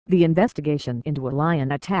The investigation into a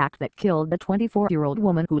lion attack that killed a 24-year-old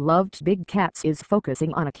woman who loved big cats is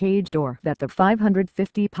focusing on a cage door that the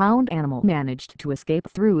 550-pound animal managed to escape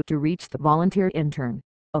through to reach the volunteer intern,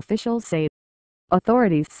 officials say.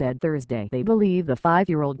 Authorities said Thursday they believe the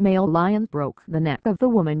 5-year-old male lion broke the neck of the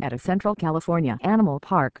woman at a Central California animal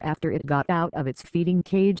park after it got out of its feeding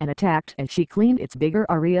cage and attacked as she cleaned its bigger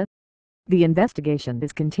area. The investigation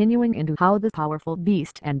is continuing into how the powerful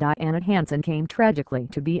beast and Diana Hansen came tragically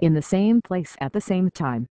to be in the same place at the same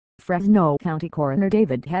time, Fresno County Coroner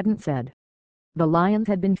David Haddon said. The lions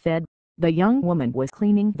had been fed, the young woman was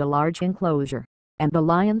cleaning the large enclosure, and the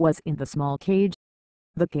lion was in the small cage.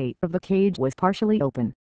 The gate of the cage was partially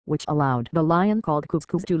open, which allowed the lion called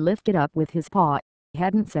Couscous to lift it up with his paw,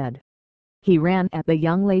 Haddon said. He ran at the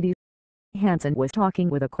young lady. Hansen was talking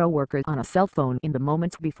with a co-worker on a cell phone in the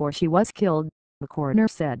moments before she was killed, the coroner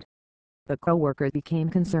said. The co-worker became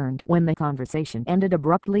concerned when the conversation ended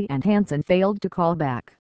abruptly and Hansen failed to call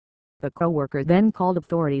back. The co-worker then called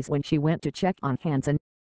authorities when she went to check on Hansen.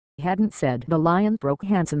 Haddon said the lion broke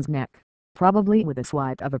Hansen's neck, probably with a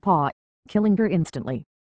swipe of a paw, killing her instantly.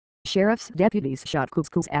 Sheriff's deputies shot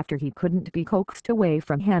Couscous after he couldn't be coaxed away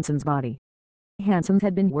from Hansen's body. Hansen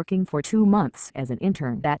had been working for 2 months as an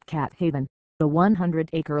intern at Cat Haven, the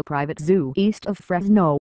 100-acre private zoo east of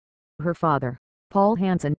Fresno. Her father, Paul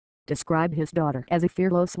Hansen, described his daughter as a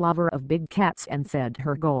fearless lover of big cats and said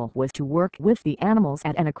her goal was to work with the animals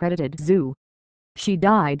at an accredited zoo. She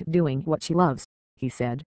died doing what she loves, he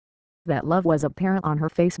said. That love was apparent on her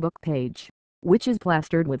Facebook page, which is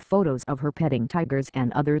plastered with photos of her petting tigers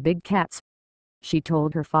and other big cats. She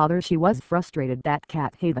told her father she was frustrated that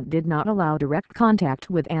Cat Haven did not allow direct contact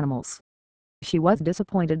with animals. She was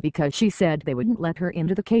disappointed because she said they wouldn't let her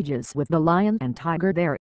into the cages with the lion and tiger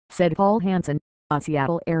there, said Paul Hansen, a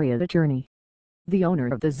Seattle area attorney. The owner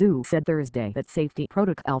of the zoo said Thursday that safety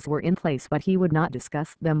protocols were in place but he would not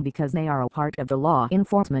discuss them because they are a part of the law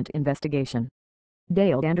enforcement investigation.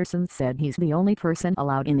 Dale Anderson said he's the only person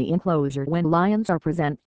allowed in the enclosure when lions are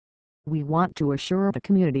present. We want to assure the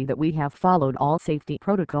community that we have followed all safety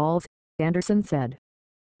protocols, Anderson said.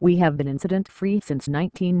 We have been incident-free since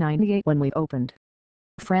 1998 when we opened.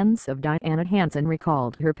 Friends of Diana Hansen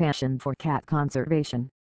recalled her passion for cat conservation.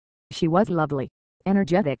 She was lovely,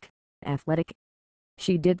 energetic, athletic.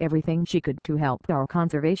 She did everything she could to help our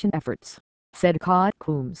conservation efforts, said Todd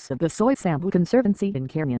Coombs of the Soy Sample Conservancy in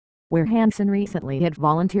Canyon, where Hansen recently had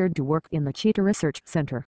volunteered to work in the Cheetah Research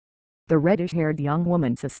Center. The reddish-haired young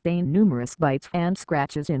woman sustained numerous bites and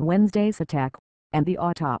scratches in Wednesday's attack, and the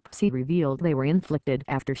autopsy revealed they were inflicted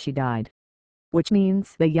after she died. Which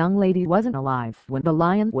means the young lady wasn't alive when the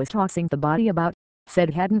lion was tossing the body about, said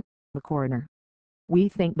Haddon, the coroner. We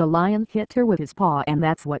think the lion hit her with his paw and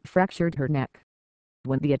that's what fractured her neck.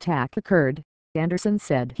 When the attack occurred, Anderson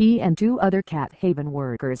said he and 2 other Cat Haven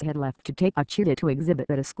workers had left to take a cheetah to exhibit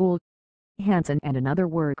at a school. Hansen and another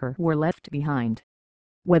worker were left behind.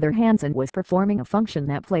 Whether Hansen was performing a function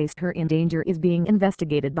that placed her in danger is being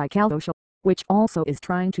investigated by CalOSHA, which also is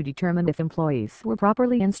trying to determine if employees were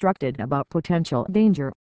properly instructed about potential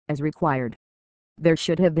danger, as required. There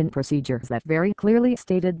should have been procedures that very clearly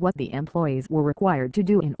stated what the employees were required to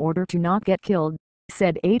do in order to not get killed,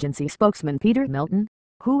 said agency spokesman Peter Melton,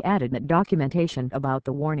 who added that documentation about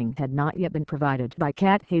the warning had not yet been provided by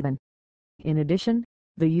Cat Haven. In addition,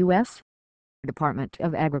 the U.S. Department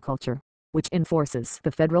of Agriculture, which enforces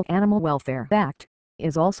the Federal Animal Welfare Act,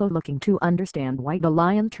 is also looking to understand why the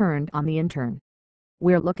lion turned on the intern.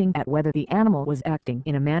 We're looking at whether the animal was acting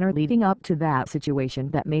in a manner leading up to that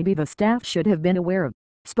situation that maybe the staff should have been aware of,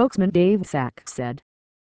 spokesman Dave Sack said.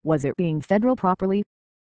 Was it being fed properly?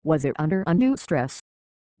 Was it under undue stress?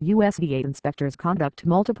 USDA inspectors conduct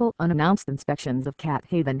multiple unannounced inspections of Cat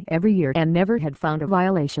Haven every year and never had found a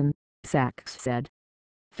violation, Sachs said.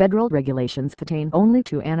 Federal regulations pertain only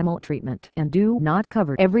to animal treatment and do not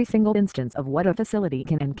cover every single instance of what a facility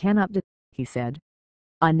can and cannot do, he said.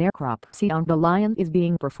 A necropsy on the lion is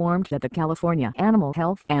being performed at the California Animal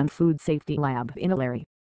Health and Food Safety Lab in Tulare.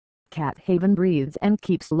 Cat Haven breeds and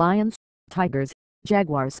keeps lions, tigers,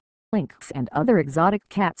 jaguars, lynx and other exotic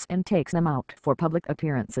cats and takes them out for public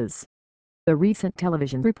appearances. The recent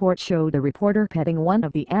television report showed a reporter petting one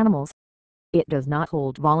of the animals. It does not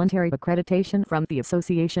hold voluntary accreditation from the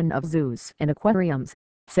Association of Zoos and Aquariums,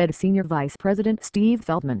 said Senior Vice President Steve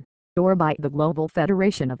Feldman, or by the Global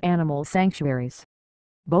Federation of Animal Sanctuaries.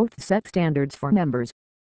 Both set standards for members.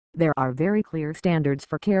 There are very clear standards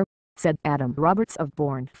for care, said Adam Roberts of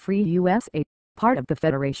Born Free USA, part of the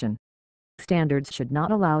federation. Standards should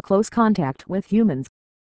not allow close contact with humans.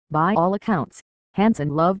 By all accounts, Hansen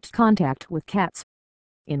loved contact with cats.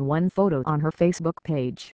 In one photo on her Facebook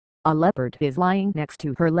page, A leopard is lying next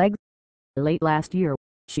to her legs. Late last year,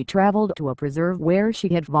 she traveled to a preserve where she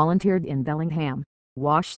had volunteered in Bellingham,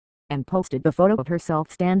 Wash, and posted a photo of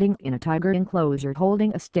herself standing in a tiger enclosure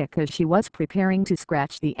holding a stick as she was preparing to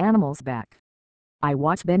scratch the animal's back. "I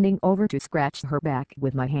was bending over to scratch her back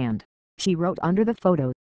with my hand," she wrote under the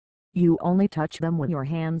photo. "You only touch them with your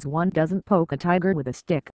hands. One doesn't poke a tiger with a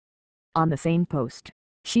stick." On the same post,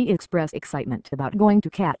 she expressed excitement about going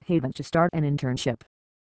to Cat Haven to start an internship.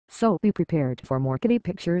 "So be prepared for more kitty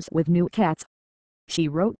pictures with new cats," she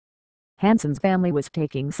wrote. Hansen's family was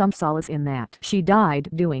taking some solace in that she died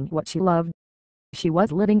doing what she loved. She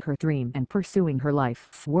was living her dream and pursuing her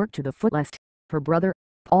life's work to the fullest, her brother,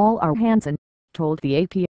 Paul R. Hansen, told the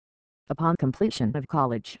AP. Upon completion of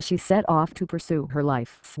college, she set off to pursue her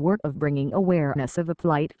life's work of bringing awareness of the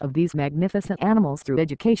plight of these magnificent animals through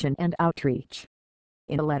education and outreach.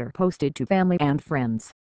 In a letter posted to family and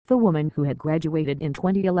friends, the woman, who had graduated in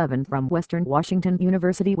 2011 from Western Washington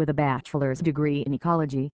University with a bachelor's degree in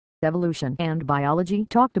ecology, evolution and biology,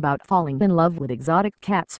 talked about falling in love with exotic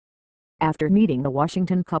cats. After meeting the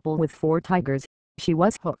Washington couple with 4 tigers, she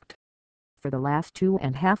was hooked. "For the last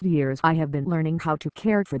 2.5 years I have been learning how to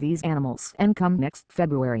care for these animals, and come next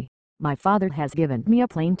February, my father has given me a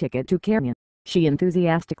plane ticket to Kenya," she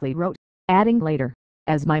enthusiastically wrote, adding later,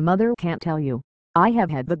 "As my mother can't tell you, I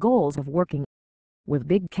have had the goals of working with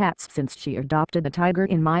big cats since she adopted a tiger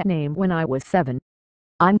in my name when I was 7.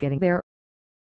 I'm getting there."